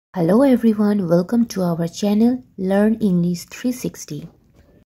Hello everyone, welcome to our channel Learn English 360.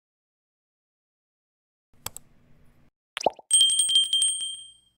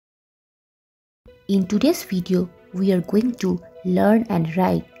 In today's video, we are going to learn and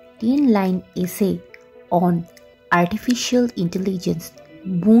write 10-line essay on artificial intelligence,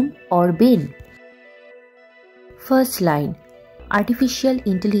 Boon or Bane. First line, artificial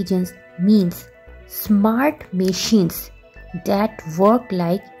intelligence means smart machines that work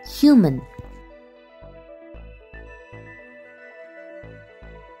like human.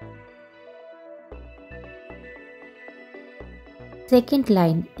 Second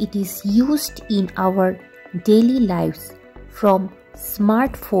line, it is used in our daily lives from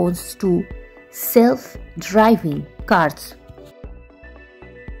smartphones to self-driving cars.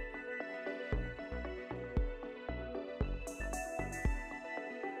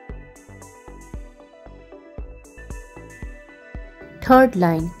 Third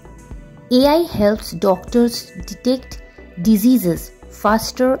line, AI helps doctors detect diseases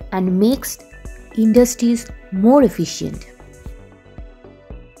faster and makes industries more efficient.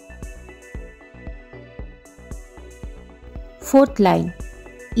 Fourth line,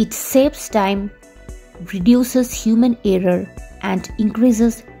 it saves time, reduces human error, and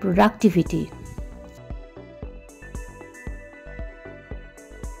increases productivity.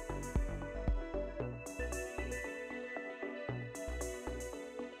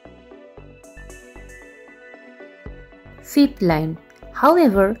 Fifth line,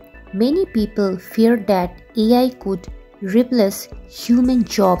 however, many people fear that AI could replace human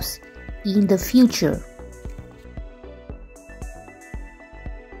jobs in the future.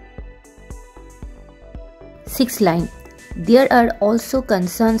 Sixth line, there are also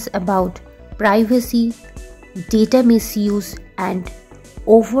concerns about privacy, data misuse, and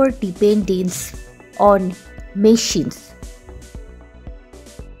over-dependence on machines.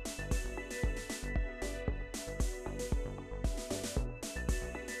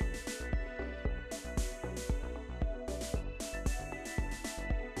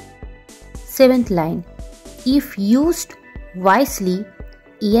 Seventh line, if used wisely,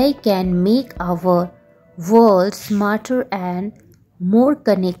 AI can make our world smarter and more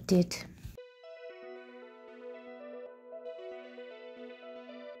connected.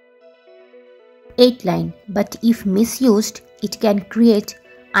 Eighth line, but if misused, it can create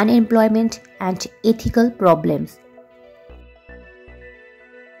unemployment and ethical problems.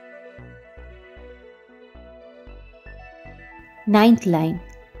 Ninth line,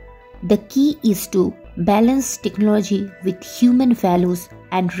 the key is to balance technology with human values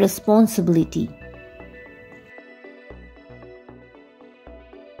and responsibility.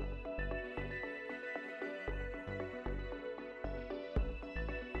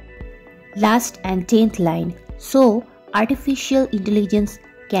 Last and 10th line, so artificial intelligence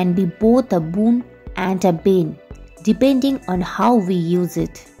can be both a boon and a bane, depending on how we use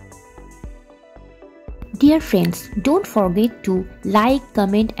it. Dear friends, don't forget to like,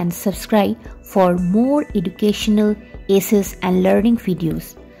 comment and subscribe for more educational essays and learning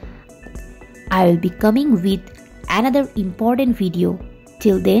videos. I will be coming with another important video.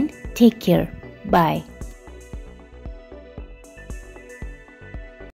 Till then, take care. Bye.